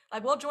weekly.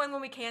 Like we'll join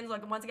when we can.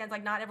 Like once again, it's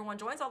like not everyone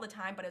joins all the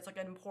time, but it's like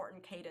an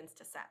important cadence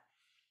to set.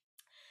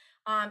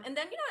 And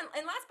then,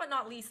 and last but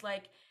not least,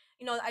 like,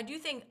 I do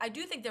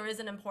think there is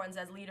an importance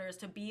as leaders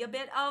to be a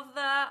bit of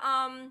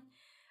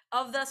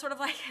the sort of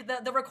like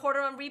the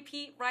recorder on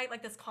repeat, right?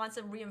 Like this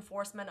constant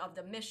reinforcement of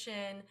the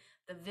mission,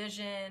 the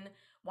vision,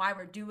 why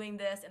we're doing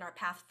this and our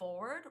path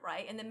forward,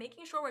 right? And then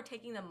making sure we're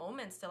taking the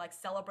moments to like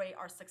celebrate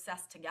our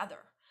success together,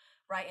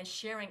 right? And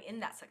sharing in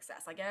that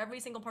success. Like every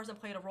single person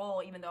played a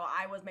role, even though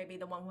I was maybe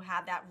the one who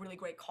had that really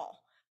great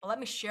call, But let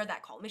me share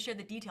that call. Let me share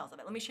the details of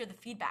it. Let me share the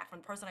feedback from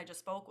the person I just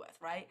spoke with,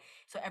 right?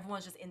 So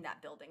everyone's just in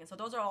that building. And so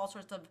those are all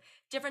sorts of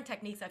different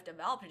techniques I've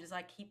developed to just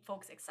like keep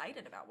folks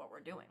excited about what we're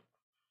doing.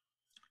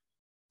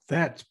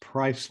 That's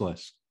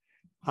priceless.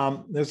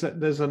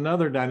 There's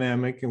another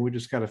dynamic, and we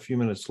just got a few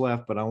minutes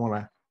left, but I want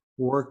to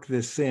work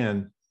this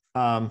in.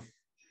 Um,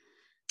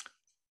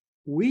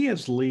 we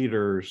as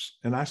leaders,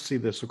 and I see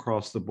this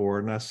across the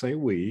board, and I say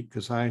we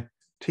because I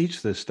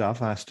teach this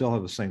stuff and I still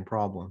have the same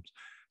problems.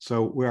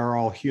 So we are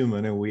all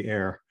human and we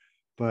err,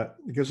 but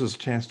it gives us a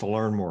chance to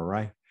learn more,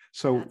 right?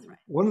 So That's right.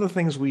 one of the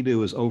things we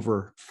do is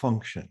over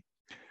function.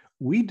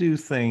 We do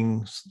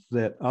things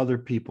that other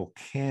people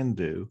can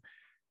do.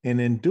 And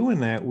in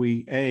doing that,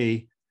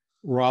 we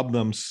rob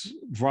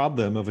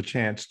them of a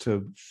chance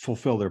to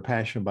fulfill their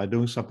passion by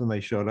doing something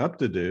they showed up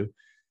to do.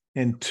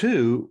 And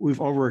two, we've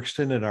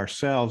overextended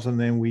ourselves and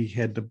then we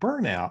head to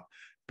burnout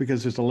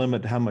because there's a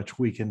limit to how much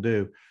we can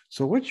do.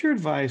 So what's your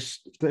advice,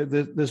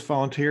 this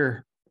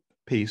volunteer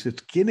piece?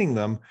 It's getting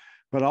them,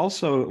 but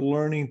also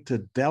learning to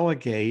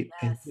delegate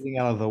and Yes. getting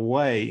out of the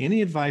way.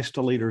 Any advice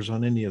to leaders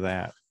on any of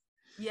that?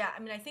 Yeah, I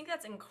mean, I think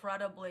that's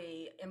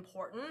incredibly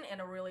important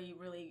and a really,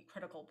 really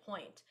critical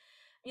point.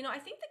 I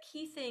think the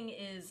key thing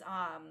is,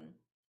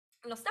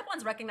 step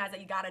one's recognize that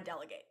you got to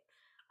delegate,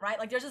 right?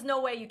 Like, there's just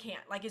no way you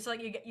can't. Like, it's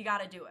like you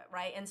got to do it,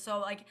 right? And so,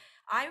 like,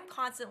 I'm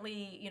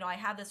constantly, I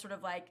have this sort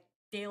of like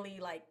daily,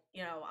 like,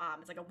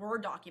 it's like a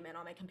Word document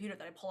on my computer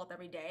that I pull up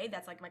every day.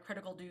 That's like my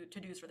critical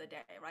to-dos for the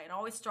day, right? And it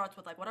always starts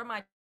with like, what are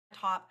my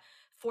top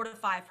 4 to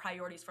 5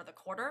 priorities for the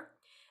quarter?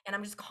 And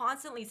I'm just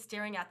constantly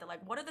staring at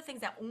like, what are the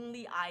things that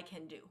only I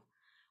can do?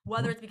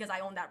 Whether it's because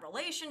I own that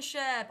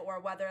relationship or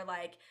whether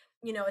like,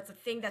 it's a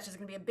thing that's just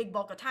gonna be a big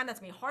bulk of time that's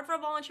gonna be hard for a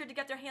volunteer to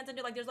get their hands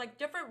into. Like there's like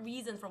different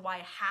reasons for why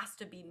it has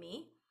to be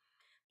me.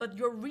 But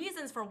your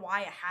reasons for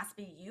why it has to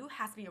be you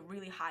has to be a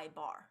really high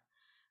bar,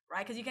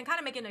 right? Because you can kind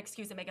of make an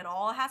excuse and make it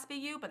all has to be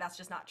you, but that's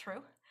just not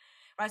true.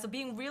 Right. So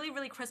being really,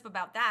 really crisp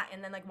about that.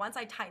 And then like once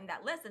I tighten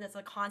that list, and it's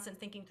a constant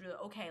thinking through,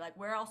 okay, like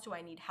where else do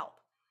I need help?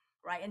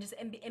 Right.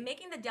 And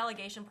making the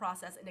delegation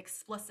process an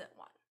explicit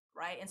one.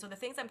 Right. And so the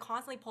things I'm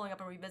constantly pulling up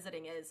and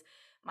revisiting is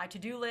my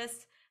to-do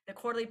list, the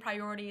quarterly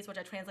priorities, which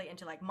I translate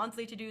into like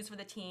monthly to-dos for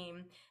the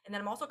team. And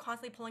then I'm also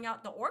constantly pulling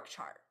out the org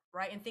chart,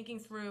 right? And thinking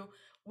through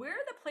where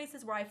are the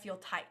places where I feel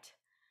tight?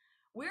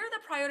 Where are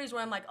the priorities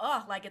where I'm like,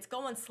 oh, like it's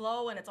going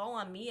slow and it's all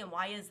on me, and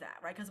why is that,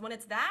 right? Because when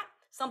it's that,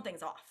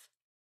 something's off.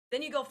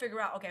 Then you go figure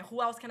out, okay,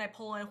 who else can I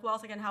pull in? Who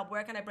else I can help?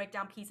 Where can I break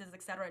down pieces,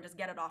 et cetera, and just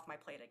get it off my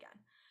plate again,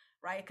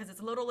 right? Because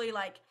it's literally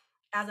like,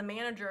 as a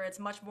manager, it's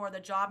much more the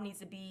job needs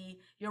to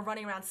be you're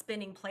running around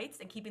spinning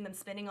plates and keeping them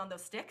spinning on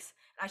those sticks.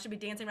 I should be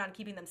dancing around and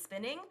keeping them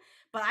spinning,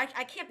 but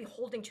I can't be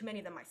holding too many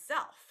of them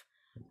myself,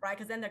 right?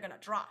 Because then they're gonna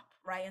drop,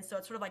 right? And so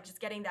it's sort of like just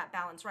getting that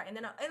balance right. And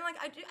then and like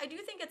I do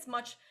think it's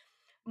much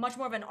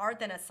more of an art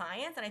than a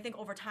science. And I think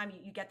over time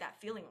you get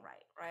that feeling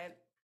right, right?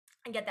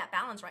 And get that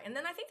balance right. And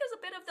then I think there's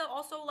a bit of the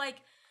also like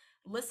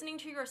listening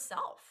to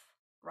yourself,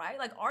 right?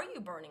 Like, are you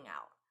burning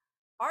out?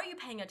 Are you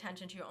paying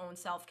attention to your own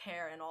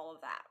self-care and all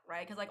of that,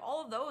 right? Because like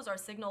all of those are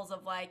signals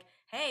of like,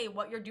 hey,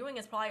 what you're doing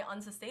is probably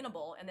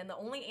unsustainable. And then the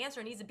only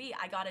answer needs to be,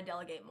 I gotta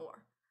delegate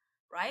more,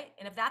 right?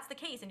 And if that's the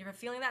case, and you're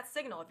feeling that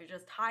signal, if you're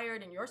just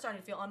tired and you're starting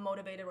to feel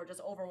unmotivated or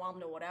just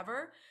overwhelmed or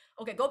whatever,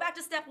 okay, go back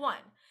to step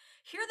one.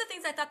 Here are the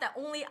things I thought that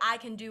only I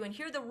can do, and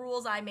here are the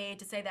rules I made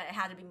to say that it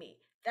had to be me.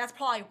 That's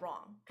probably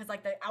wrong, because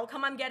like the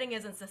outcome I'm getting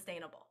isn't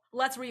sustainable.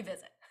 Let's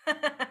revisit.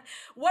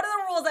 What are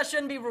the rules that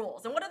shouldn't be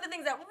rules? And what are the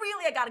things that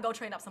really I gotta go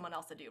train up someone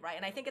else to do, right?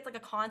 And I think it's like a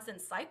constant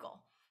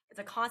cycle. It's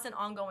a constant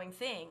ongoing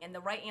thing. And the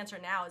right answer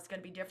now is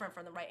gonna be different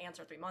from the right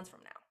answer 3 months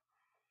from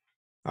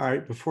now. All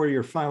right, before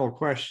your final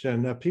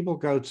question, people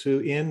go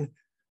to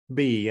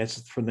NB,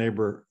 that's for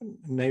neighbor,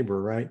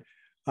 right?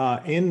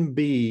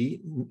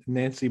 NB,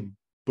 Nancy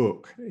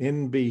Book,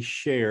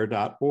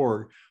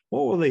 nbshare.org.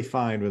 What will they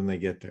find when they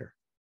get there?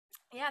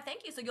 Yeah,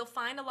 thank you. So you'll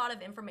find a lot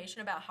of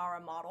information about how our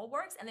model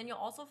works, and then you'll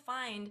also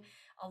find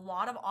a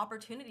lot of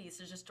opportunities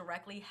to just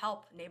directly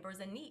help neighbors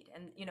in need.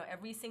 And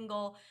every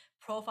single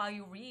profile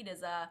you read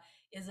is a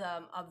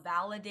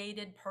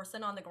validated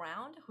person on the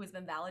ground who's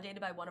been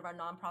validated by one of our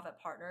nonprofit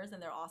partners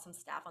and their awesome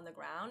staff on the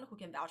ground who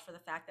can vouch for the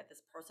fact that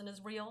this person is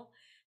real,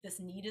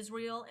 this need is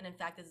real, and in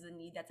fact, this is a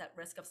need that's at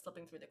risk of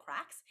slipping through the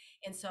cracks.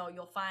 And so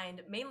you'll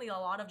find mainly a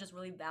lot of just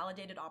really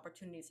validated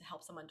opportunities to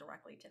help someone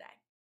directly today.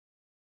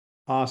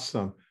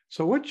 Awesome.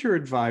 So, what's your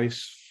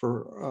advice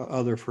for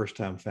other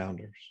first-time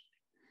founders?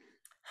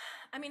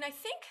 I mean, I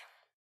think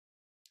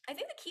the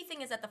key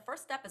thing is that the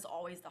first step is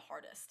always the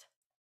hardest,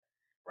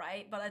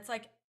 right? But it's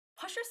like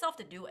push yourself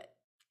to do it.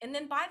 And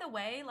then by the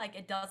way, like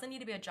it doesn't need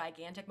to be a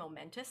gigantic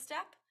momentous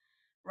step,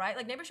 right?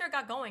 Like NeighborShare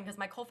got going because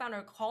my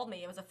co-founder called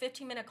me. It was a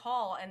 15-minute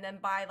call. And then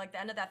by like the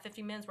end of that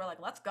 15 minutes, we're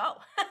like, let's go.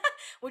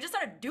 We just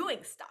started doing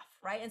stuff,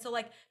 right? And so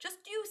like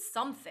just do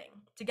something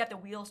to get the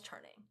wheels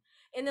turning.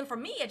 And then for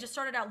me, it just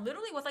started out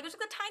literally with like, it was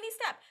just a tiny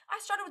step. I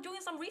started with doing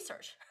some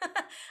research.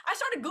 I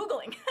started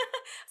Googling.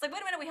 It's like,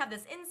 wait a minute, we have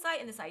this insight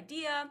and this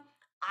idea.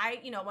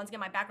 once again,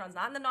 my background's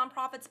not in the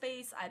nonprofit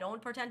space. I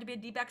don't pretend to be a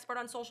deep expert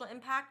on social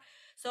impact.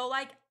 So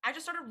like, I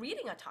just started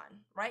reading a ton,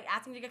 right?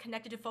 Asking to get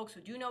connected to folks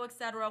who do know, et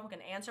cetera, who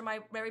can answer my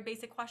very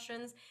basic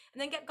questions,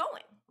 and then get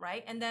going,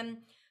 right? And then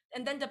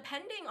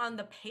depending on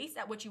the pace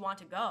at which you want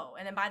to go.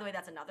 And then, by the way,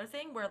 that's another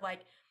thing where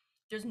like,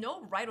 there's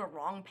no right or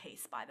wrong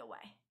pace, by the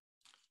way.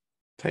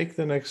 Take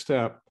the next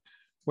step.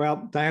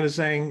 Well, Diana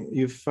Zhang,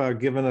 you've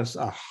given us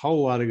a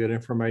whole lot of good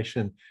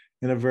information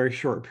in a very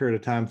short period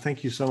of time.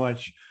 Thank you so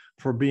much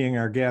for being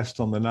our guest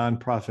on the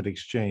Nonprofit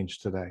Exchange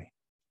today.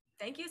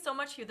 Thank you so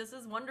much, Hugh. This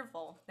is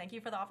wonderful. Thank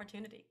you for the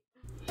opportunity.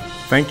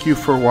 Thank you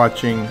for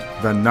watching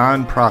the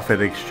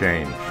Nonprofit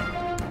Exchange.